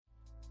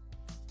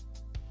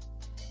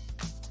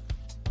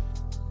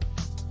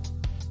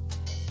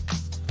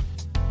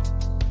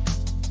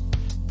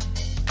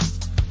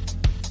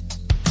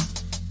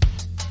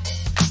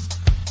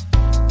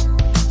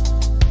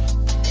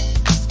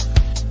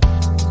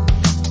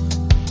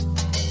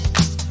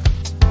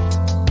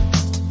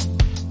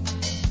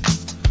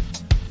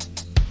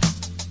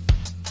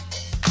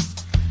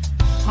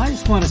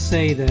want to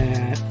say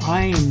that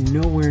I am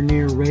nowhere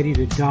near ready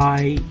to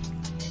die,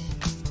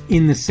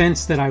 in the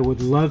sense that I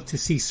would love to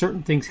see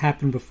certain things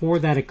happen before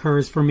that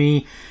occurs for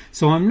me.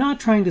 So I'm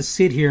not trying to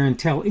sit here and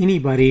tell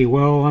anybody,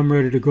 well, I'm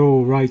ready to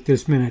go right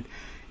this minute.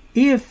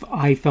 If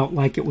I felt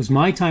like it was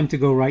my time to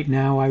go right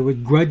now, I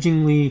would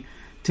grudgingly,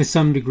 to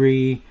some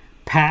degree,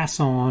 pass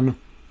on,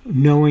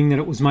 knowing that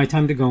it was my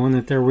time to go and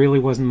that there really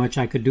wasn't much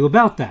I could do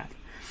about that.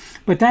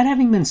 But that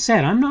having been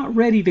said, I'm not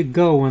ready to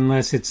go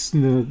unless it's the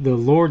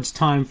Lord's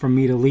time for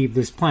me to leave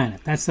this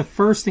planet. That's the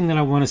first thing that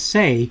I want to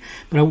say,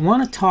 but I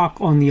want to talk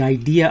on the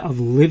idea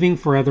of living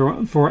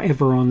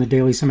forever on the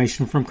Daily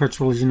Summation from Kurt's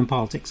Religion and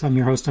Politics. I'm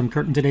your host, I'm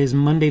Kurt, and today is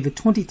Monday, the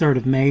 23rd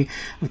of May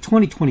of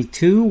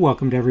 2022.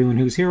 Welcome to everyone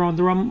who's here on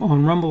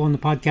Rumble, on the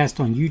podcast,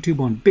 on YouTube,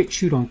 on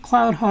BitChute, on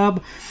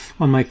CloudHub,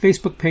 on my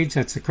Facebook page.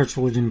 That's the Kurt's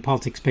Religion and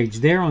Politics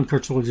page there, on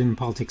Kurt's Religion and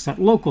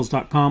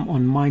Politics.locals.com,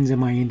 on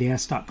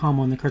minds.com,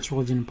 on the Kurt's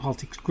Religion and Politics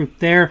group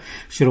there.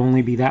 Should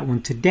only be that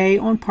one today,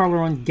 on Parler,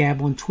 on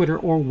Gab, on Twitter,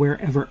 or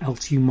wherever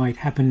else you might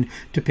happen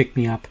to pick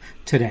me up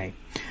today.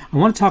 I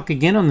want to talk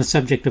again on the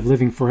subject of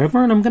living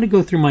forever, and I'm going to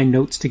go through my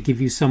notes to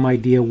give you some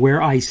idea where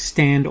I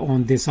stand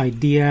on this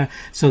idea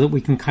so that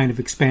we can kind of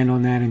expand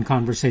on that in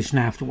conversation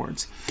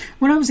afterwards.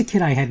 When I was a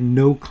kid, I had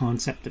no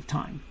concept of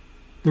time.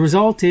 The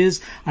result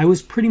is I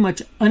was pretty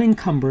much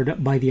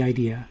unencumbered by the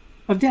idea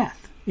of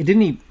death. It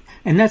didn't even,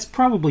 and that's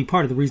probably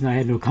part of the reason I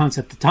had no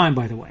concept of time,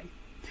 by the way.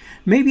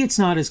 Maybe it's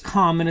not as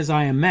common as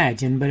I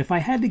imagine, but if I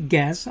had to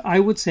guess,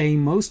 I would say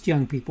most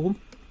young people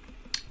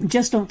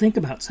just don't think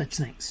about such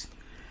things.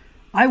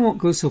 I won't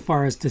go so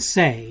far as to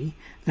say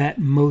that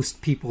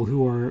most people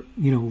who are,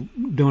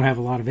 don't have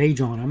a lot of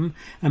age on them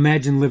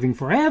imagine living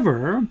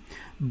forever,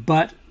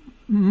 but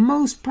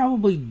most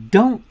probably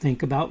don't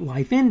think about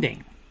life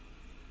ending.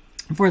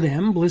 For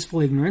them,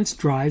 blissful ignorance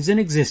drives an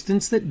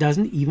existence that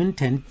doesn't even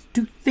tend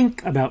to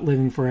think about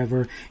living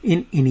forever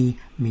in any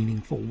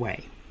meaningful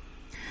way.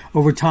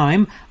 Over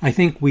time, I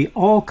think we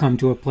all come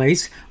to a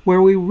place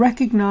where we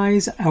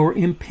recognize our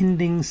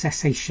impending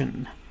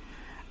cessation,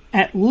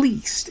 at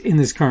least in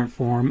this current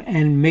form,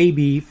 and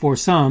maybe for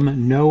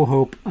some, no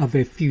hope of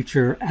a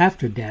future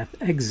after death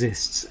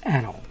exists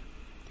at all.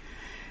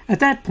 At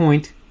that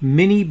point,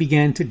 many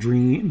begin to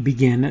dream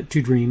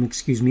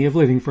of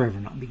living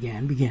forever.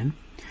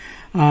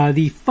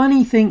 The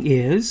funny thing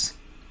is,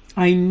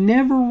 I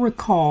never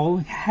recall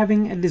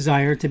having a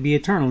desire to be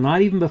eternal,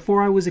 not even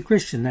before I was a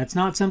Christian. That's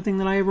not something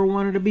that I ever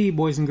wanted to be,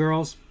 boys and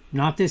girls.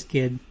 Not this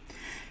kid.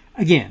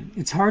 Again,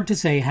 it's hard to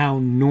say how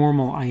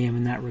normal I am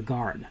in that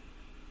regard.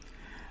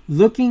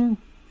 Looking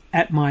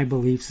at my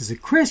beliefs as a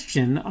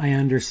Christian, I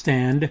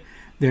understand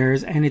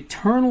there's an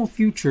eternal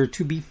future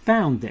to be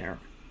found there.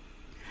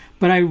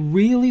 But I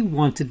really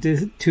wanted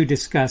to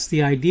discuss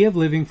the idea of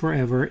living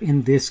forever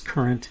in this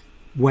current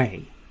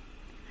way.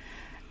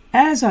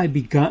 As I've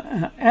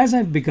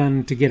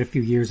begun to get a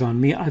few years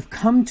on me, I've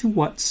come to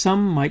what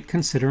some might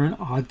consider an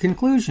odd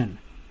conclusion.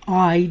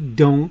 I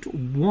don't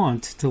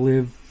want to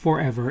live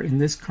forever in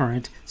this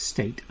current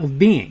state of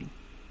being.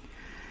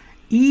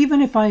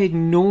 Even if I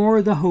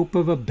ignore the hope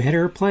of a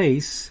better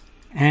place,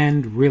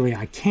 and really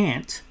I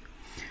can't,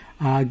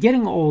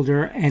 getting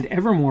older and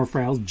ever more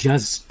frail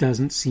just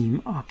doesn't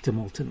seem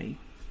optimal to me.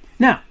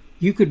 Now,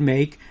 you could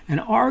make an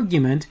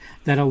argument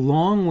that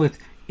along with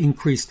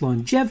increased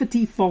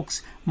longevity,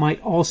 folks might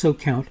also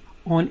count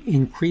on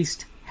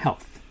increased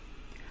health.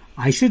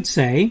 I should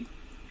say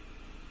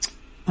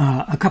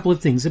a couple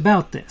of things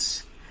about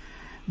this.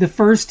 The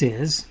first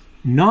is,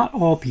 not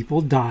all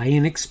people die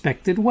in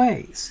expected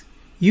ways.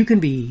 You can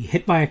be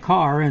hit by a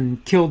car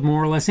and killed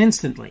more or less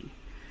instantly.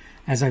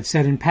 As I've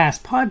said in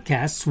past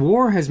podcasts,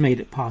 war has made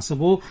it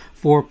possible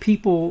for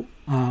people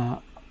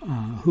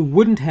who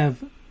wouldn't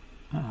have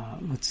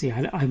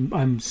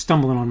I'm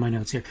stumbling on my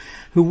notes here.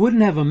 Who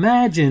wouldn't have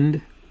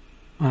imagined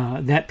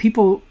that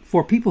people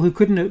who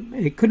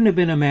couldn't have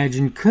been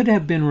imagined could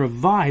have been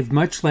revived,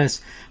 much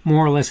less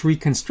more or less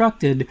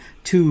reconstructed,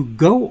 to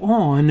go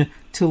on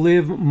to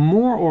live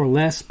more or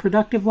less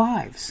productive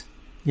lives.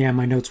 Yeah,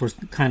 my notes were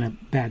kind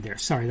of bad there.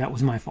 Sorry, that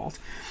was my fault.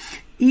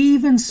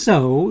 Even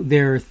so,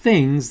 there are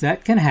things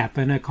that can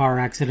happen, a car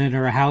accident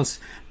or a house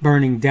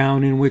burning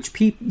down, in which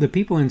the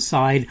people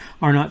inside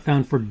are not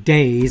found for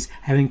days,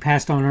 having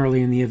passed on early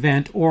in the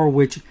event, or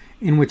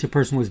in which a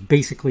person was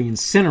basically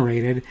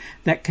incinerated,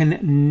 that can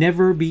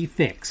never be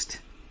fixed.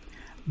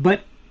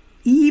 But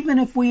even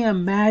if we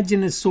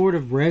imagine a sort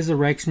of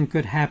resurrection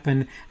could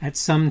happen at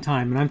some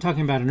time, and I'm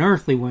talking about an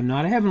earthly one,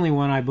 not a heavenly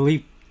one, I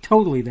believe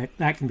totally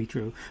that can be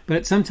true, but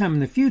at some time in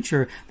the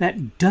future,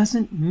 that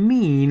doesn't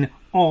mean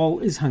all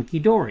is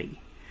hunky-dory.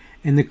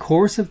 In the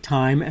course of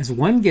time, as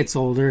one gets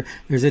older,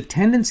 there's a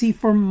tendency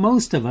for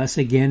most of us,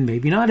 again,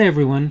 maybe not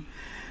everyone,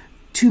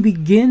 to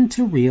begin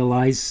to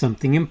realize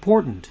something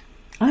important.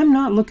 I'm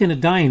not looking to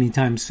die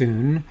anytime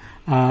soon,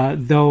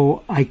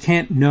 though I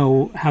can't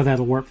know how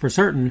that'll work for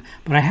certain,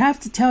 but I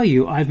have to tell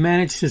you, I've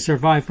managed to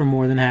survive for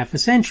more than half a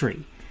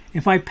century.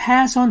 If I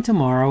pass on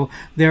tomorrow,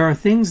 there are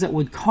things that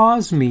would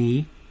cause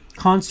me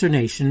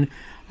consternation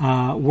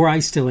were I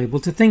still able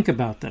to think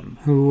about them?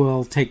 Who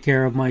will take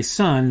care of my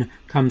son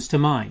comes to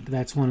mind.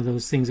 That's one of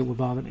those things that would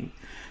bother me.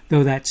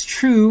 Though that's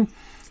true,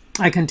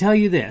 I can tell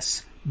you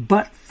this,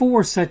 but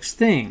for such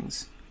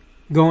things,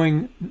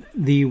 going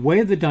the way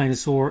of the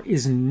dinosaur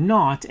is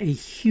not a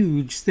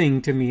huge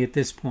thing to me at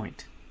this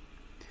point.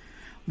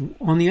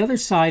 On the other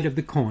side of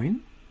the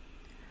coin,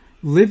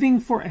 living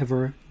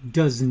forever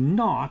does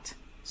not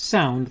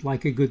sound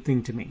like a good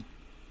thing to me.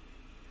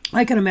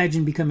 I can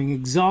imagine becoming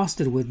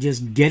exhausted with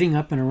just getting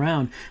up and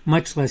around,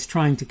 much less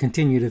trying to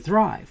continue to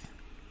thrive.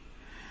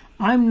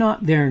 I'm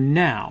not there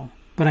now,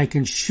 but I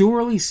can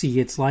surely see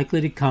it's likely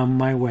to come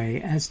my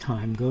way as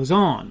time goes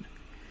on.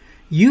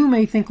 You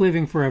may think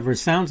living forever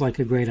sounds like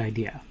a great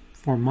idea.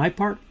 For my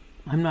part,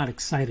 I'm not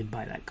excited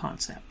by that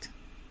concept.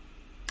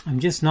 I'm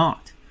just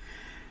not.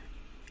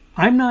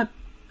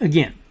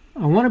 Again,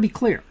 I want to be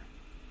clear.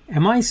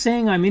 Am I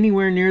saying I'm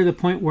anywhere near the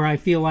point where I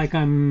feel like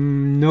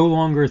I'm no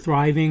longer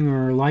thriving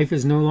or life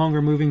is no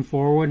longer moving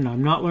forward and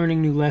I'm not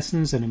learning new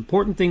lessons and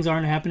important things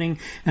aren't happening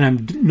and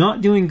I'm not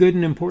doing good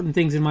and important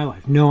things in my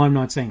life? No, I'm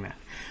not saying that.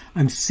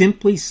 I'm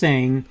simply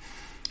saying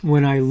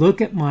when I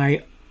look at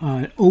my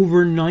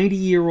over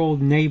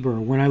 90-year-old neighbor,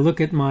 when I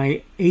look at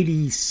my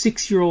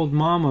 86-year-old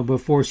mama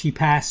before she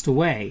passed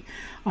away,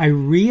 I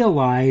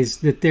realize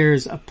that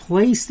there's a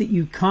place that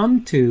you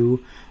come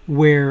to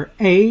where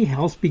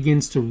health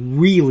begins to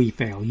really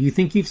fail. You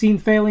think you've seen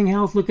failing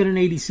health? Look at an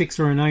 86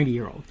 or a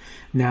 90-year-old.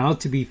 Now,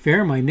 to be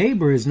fair, my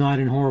neighbor is not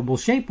in horrible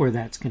shape where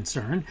that's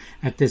concerned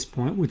at this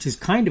point, which is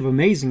kind of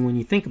amazing when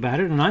you think about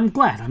it, and I'm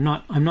glad. I'm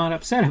not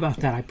upset about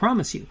that, I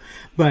promise you.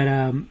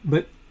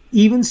 But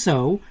even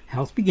so,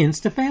 health begins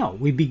to fail.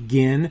 We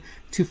begin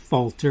to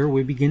falter.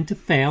 We begin to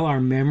fail.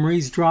 Our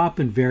memories drop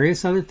and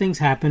various other things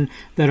happen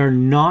that are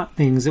not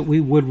things that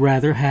we would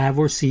rather have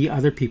or see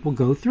other people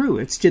go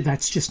through.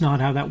 That's just not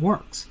how that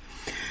works.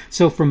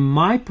 So from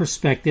my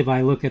perspective,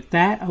 I look at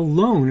that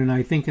alone and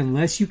I think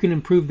unless you can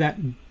improve that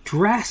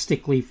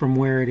drastically from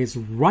where it is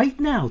right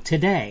now,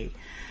 today,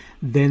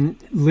 then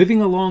living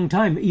a long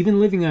time, even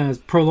living a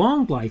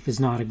prolonged life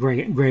is not a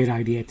great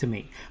idea to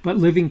me. But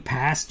living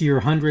past your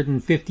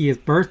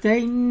 150th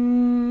birthday?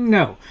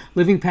 No.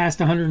 Living past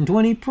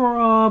 120?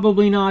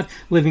 Probably not.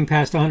 Living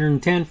past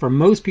 110? For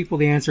most people,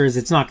 the answer is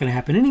it's not going to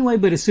happen anyway,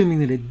 but assuming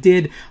that it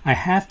did, I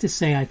have to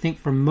say I think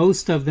for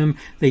most of them,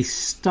 they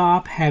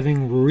stop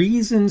having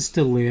reasons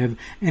to live,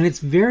 and it's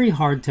very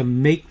hard to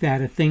make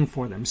that a thing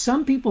for them.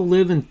 Some people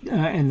live and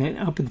then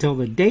up until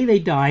the day they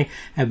die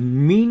have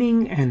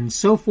meaning and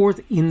so forth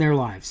in their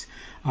lives.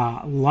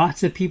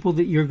 Lots of people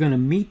that you're going to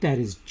meet, that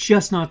is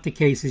just not the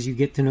case as you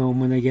get to know them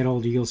when they get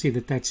older. You'll see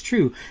that that's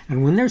true.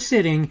 And when they're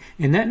sitting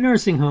in that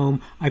nursing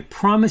home, I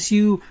promise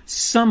you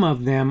some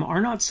of them are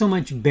not so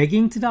much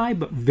begging to die,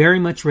 but very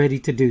much ready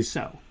to do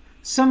so.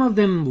 Some of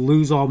them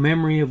lose all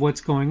memory of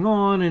what's going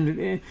on,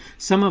 and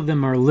some of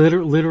them are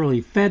literally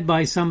fed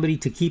by somebody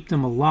to keep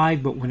them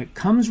alive. But when it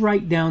comes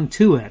right down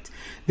to it,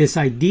 this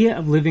idea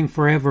of living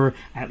forever,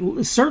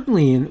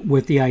 certainly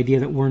with the idea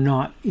that we're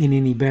not in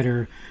any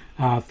better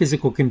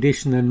physical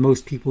condition than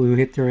most people who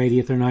hit their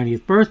 80th or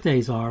 90th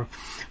birthdays are.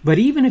 But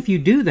even if you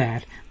do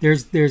that,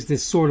 there's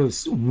this sort of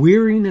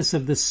weariness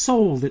of the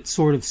soul that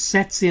sort of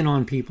sets in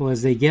on people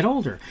as they get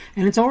older.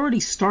 And it's already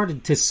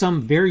started to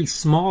some very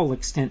small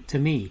extent to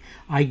me.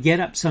 I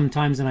get up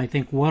sometimes and I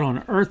think, what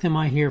on earth am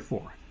I here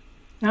for?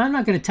 Now, I'm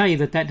not going to tell you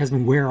that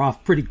doesn't wear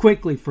off pretty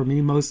quickly for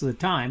me most of the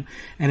time.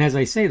 And as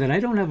I say that, I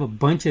don't have a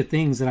bunch of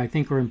things that I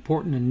think are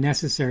important and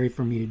necessary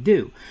for me to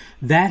do.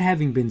 That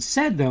having been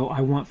said, though,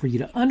 I want for you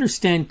to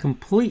understand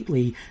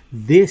completely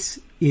this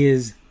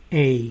is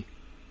a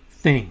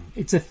thing.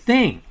 It's a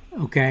thing,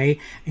 okay?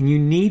 And you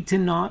need to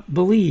not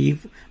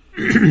believe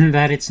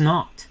that it's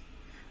not,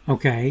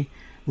 okay?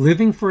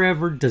 Living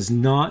forever does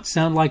not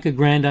sound like a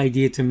grand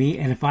idea to me,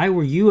 and if I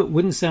were you, it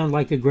wouldn't sound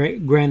like a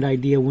grand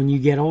idea when you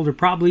get older,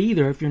 probably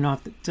either, if you're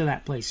not to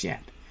that place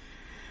yet.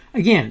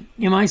 Again,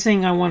 am I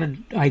saying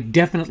I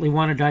definitely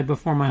want to die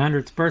before my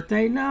 100th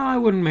birthday? No, I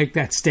wouldn't make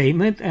that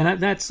statement, and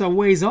that's a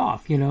ways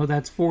off,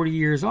 that's 40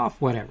 years off,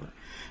 whatever.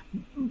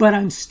 But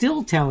I'm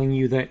still telling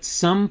you that at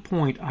some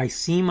point I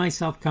see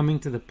myself coming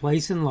to the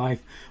place in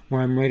life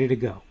where I'm ready to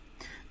go.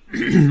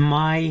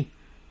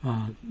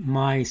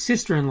 My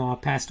sister-in-law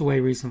passed away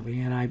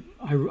recently, and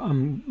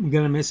I'm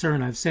going to miss her,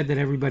 and I've said that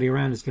everybody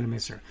around is going to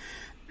miss her.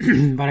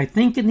 But I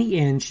think in the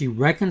end, she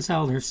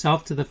reconciled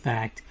herself to the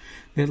fact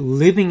that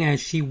living as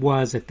she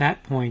was at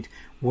that point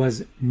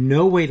was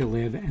no way to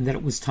live, and that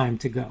it was time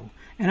to go.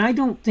 And I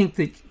don't think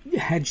that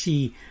had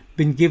she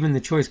been given the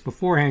choice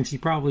beforehand, she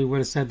probably would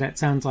have said that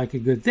sounds like a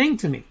good thing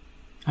to me.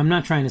 I'm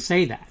not trying to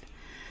say that.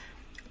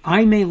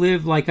 I may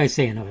live, like I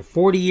say, another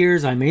 40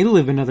 years. I may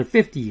live another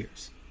 50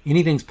 years.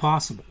 Anything's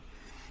possible.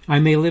 I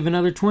may live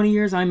another 20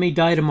 years. I may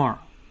die tomorrow.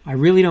 I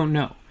really don't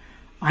know.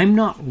 I'm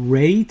not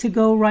ready to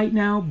go right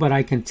now, but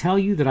I can tell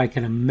you that I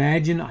can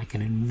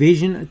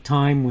envision a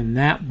time when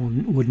that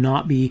would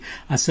not be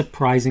a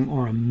surprising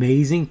or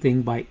amazing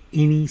thing by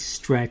any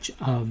stretch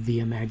of the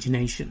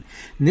imagination.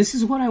 And this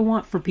is what I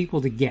want for people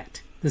to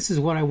get. This is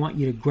what I want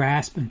you to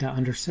grasp and to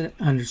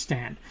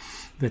understand,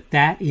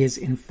 that is,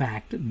 in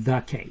fact,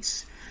 the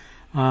case.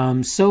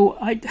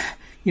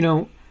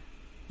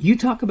 You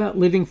talk about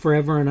living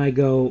forever, and I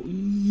go,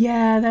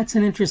 yeah, that's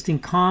an interesting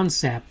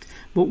concept.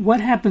 But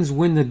what happens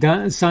when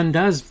the sun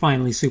does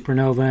finally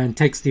supernova and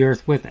takes the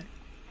Earth with it?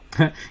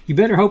 You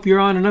better hope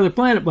you're on another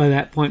planet by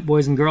that point,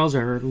 boys and girls,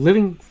 or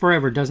living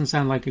forever doesn't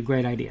sound like a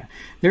great idea.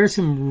 There are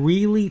some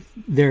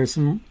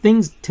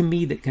things to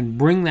me that can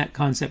bring that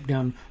concept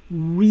down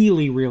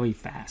really, really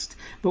fast.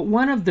 But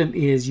one of them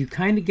is you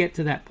kind of get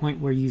to that point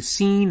where you've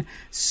seen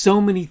so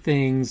many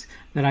things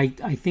that I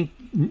think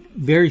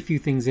very few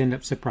things end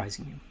up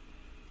surprising you.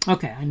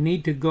 Okay, I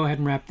need to go ahead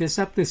and wrap this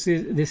up. This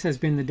has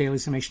been the Daily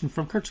Summation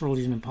from Kurt's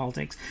Religion and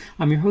Politics.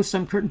 I'm your host,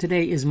 I'm Kurt, and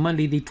today is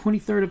Monday, the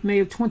 23rd of May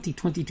of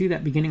 2022,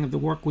 that beginning of the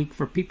work week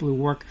for people who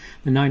work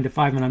the 9 to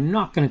 5, and I'm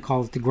not going to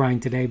call it the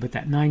grind today, but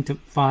that 9 to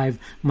 5,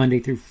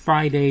 Monday through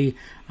Friday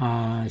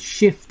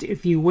shift,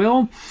 if you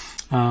will.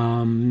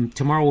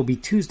 Tomorrow will be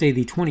Tuesday,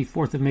 the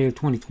 24th of May of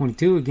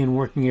 2022, again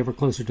working ever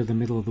closer to the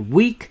middle of the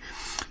week.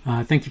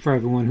 Thank you for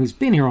everyone who's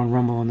been here on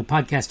Rumble, on the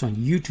podcast, on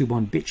YouTube,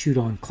 on BitChute,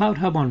 on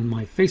CloudHub, on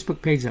my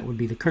Facebook page. That would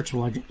be the Kurt's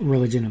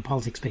Religion and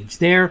Politics page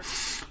there.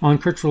 On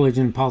Kurt's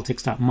Religion and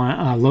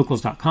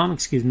Politics.locals.com,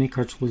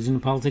 Kurt's Religion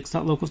and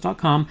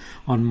Politics.locals.com.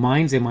 On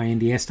Minds,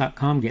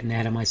 MINDS.com, getting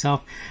ahead of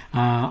myself.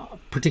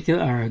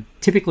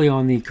 Typically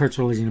on the Kurt's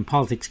Religion and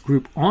Politics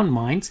group on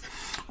Minds,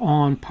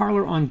 on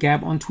Parler, on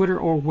Gab, on Twitter,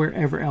 or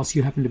wherever else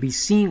you happen to be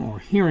seeing or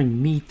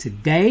hearing me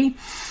today.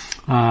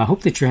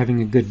 Hope that you're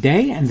having a good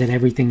day and that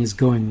everything is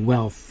going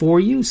well for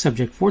you.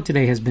 Subject for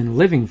today has been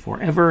living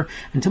forever,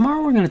 and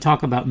tomorrow we're going to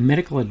talk about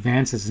medical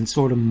advances and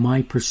sort of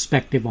my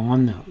perspective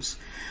on those.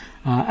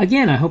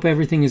 Again, I hope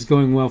everything is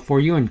going well for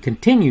you and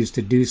continues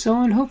to do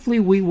so, and hopefully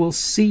we will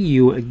see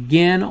you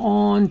again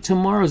on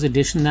tomorrow's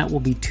edition. That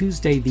will be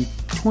Tuesday, the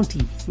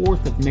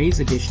 24th of May's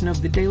edition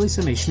of the Daily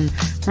Summation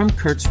from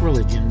Kurt's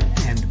Religion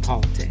and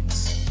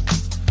Politics.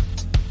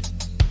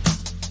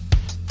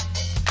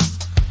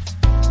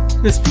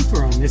 The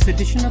speaker on this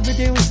edition of the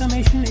Daily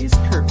Summation is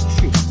Kurt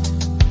Schubert.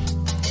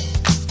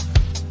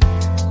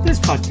 This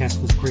podcast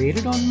was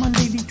created on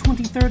Monday, the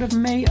 23rd of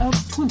May of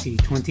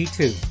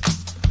 2022.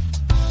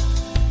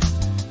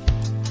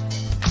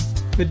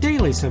 The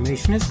Daily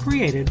Summation is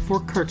created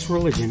for Kurt's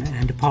Religion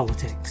and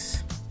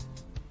Politics.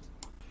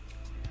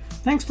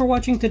 Thanks for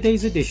watching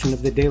today's edition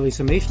of the Daily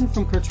Summation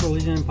from Kurt's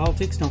Religion and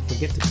Politics. Don't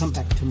forget to come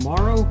back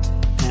tomorrow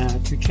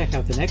to check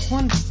out the next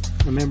one.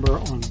 Remember,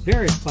 on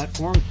various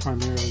platforms,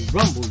 primarily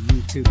Rumble,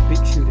 YouTube,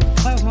 BitChute, and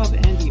CloudHub,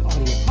 and the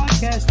audio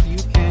podcast, you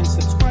can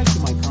subscribe to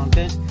my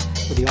content.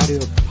 For the audio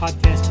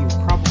podcast, you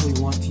probably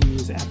want to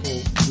use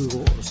Apple,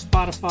 Google, or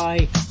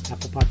Spotify.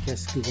 Apple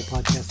Podcasts, Google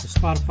Podcasts, or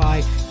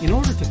Spotify. In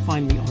order to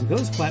find me on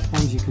those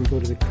platforms, you can go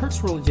to the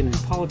Kurt's Religion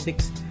and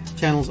Politics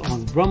channels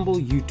on Rumble,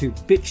 YouTube,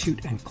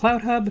 BitChute, and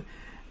CloudHub.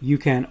 You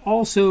can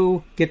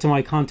also get to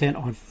my content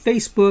on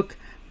Facebook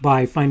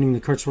by finding the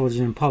Kurt's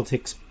Religion and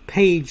Politics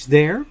page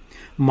there.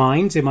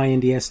 Minds,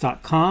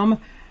 MINDS.com,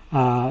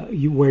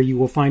 where you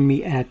will find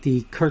me at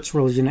the Kurt's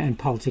Religion and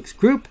Politics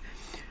group,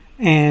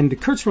 and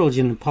Kurt's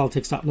Religion and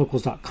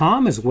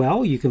Politics.locals.com as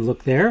well. You can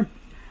look there.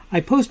 I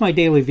post my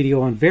daily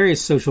video on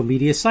various social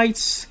media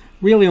sites,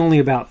 really only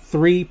about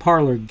 3,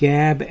 Parler,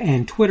 Gab,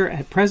 and Twitter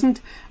at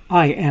present.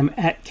 I am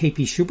at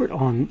KP Schubert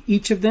on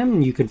each of them,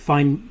 and you can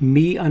find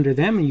me under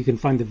them, and you can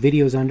find the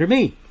videos under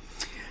me.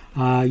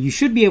 You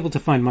should be able to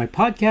find my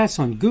podcasts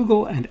on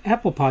Google and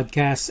Apple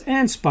Podcasts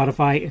and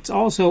Spotify. It's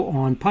also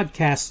on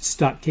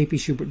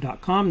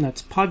podcasts.kpschubert.com.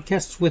 That's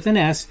podcasts with an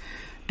S,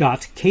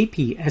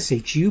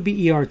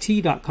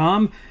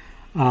 .kpschubert.com.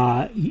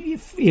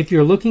 If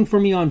you're looking for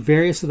me on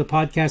various of the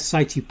podcast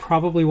sites, you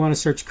probably want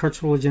to search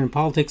Kurt's Religion and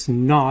Politics,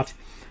 not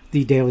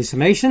the Daily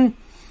Summation.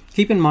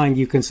 Keep in mind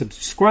you can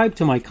subscribe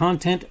to my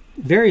content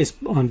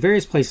on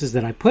various places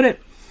that I put it.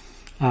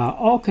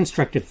 All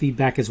constructive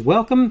feedback is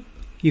welcome.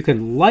 You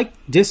can like,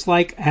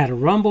 dislike, add a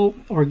rumble,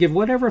 or give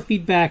whatever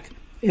feedback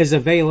is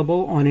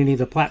available on any of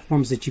the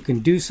platforms that you can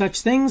do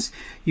such things.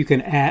 You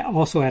can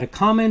also add a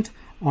comment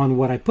on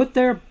what I put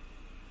there.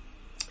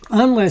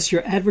 Unless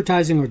you're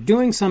advertising or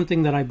doing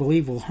something that I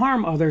believe will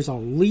harm others,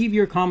 I'll leave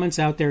your comments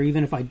out there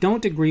even if I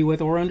don't agree with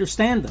or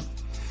understand them.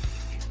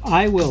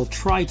 I will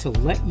try to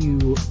let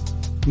you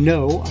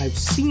know I've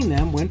seen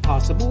them when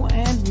possible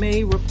and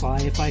may reply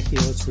if I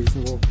feel it's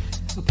reasonable,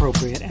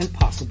 appropriate, and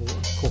possible,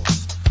 of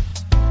course.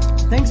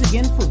 Thanks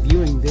again for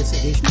viewing this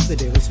edition of the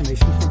Daily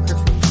Summation from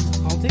Kurt's Religion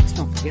and Politics.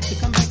 Don't forget to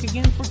come back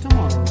again for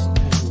tomorrow's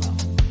as well.